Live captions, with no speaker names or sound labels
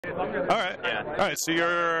right. Yeah. All right. So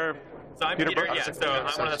you're. So I'm Peter, yeah, so I'm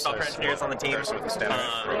one of the software engineers on the team, and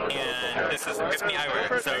this is Epiphany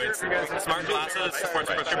Eyewear. So it's smart glasses,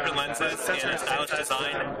 supports prescription lenses, and a stylish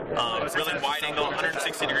design. Really wide angle,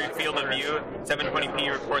 160-degree field of view,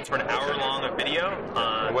 720p records for an hour long of video.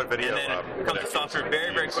 What video? And then it comes to software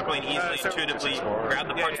very, very quickly and easily, intuitively. Grab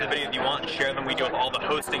the parts of the video that you want and share them. We do all the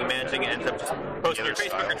hosting and managing it, and ends up just posting your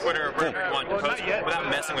Facebook or Twitter or wherever you want to post without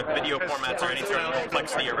messing with video formats or any sort of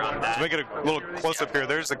complexity around that. To make it a little close up here,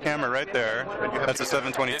 there's the camera right there. That's a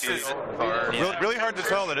 720p. Really hard to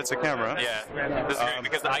tell that it's a camera. Yeah, this is great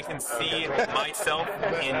because I can see myself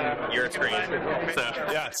in your screen. So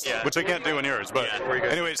yes, which I can't do in yours. But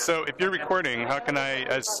anyway, so if you're recording, how can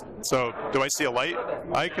I? So do I see a light?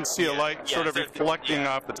 I can see a light sort of reflecting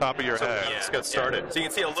off the top of your head. Let's get started. So you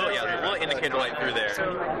can see a little indicator light through there.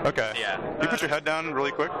 Okay. Yeah. You put your head down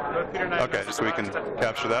really quick. Okay, just so we can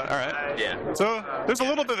capture that. All right. Yeah. So there's a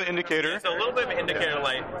little bit of an indicator. It's a little bit of an indicator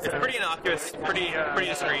light. It's pretty innocuous, pretty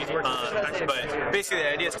discreet. But basically,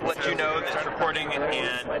 the idea is to let you know that it's recording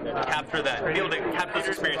and capture that, be able to capture those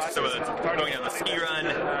experiences. So whether it's going on a ski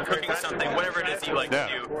run, cooking something, whatever it is that you like to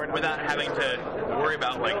do, without having to worry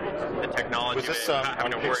about like the technology. Was this not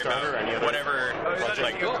having to worry about whatever.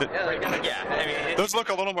 Those look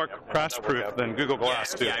a little more crash-proof than Google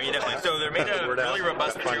Glass too. Yeah, I mean definitely. So they're made of really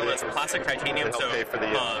robust material. That's plastic titanium. So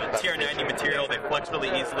TR90 material. They flex really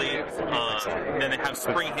easily. And then they have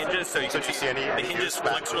spring hinges, so you can see the hinges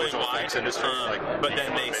flex really wide. But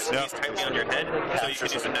then they squeeze tightly on your head, so you can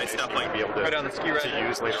do some nice stuff like go down the ski run,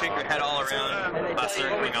 shake your head all around, glasses are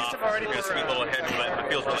coming off. You get a sweet little head, but it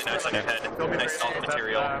feels really nice on your head. Nice soft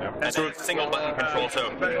material. And then single button control, so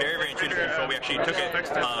very, very intuitive control. We actually took it.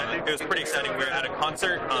 It was pretty exciting. We were at a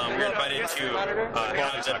concert. We were invited to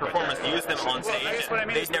have the performers use them on stage.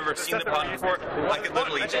 They'd never seen the product before. I could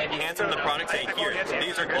literally hand them the product, say, here,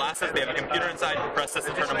 these are glasses. They have a computer inside. Press this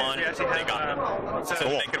and turn them on. They got them. So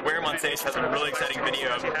they could wear them on stage. Has a really exciting video.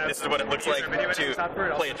 This is what it looks like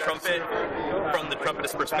to play a trumpet from the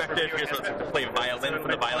trumpetist's perspective. Here's what it's like to play violin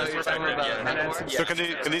from the violinist's perspective. So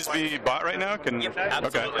can these be bought right now? Absolutely.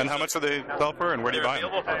 Okay. And how much do they sell for, and where do you buy them?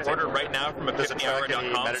 They're available for order right now from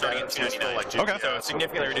epiphanyhour.com, starting at $2.99. Okay. So a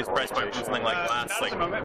significantly reduced price point from something like glass, like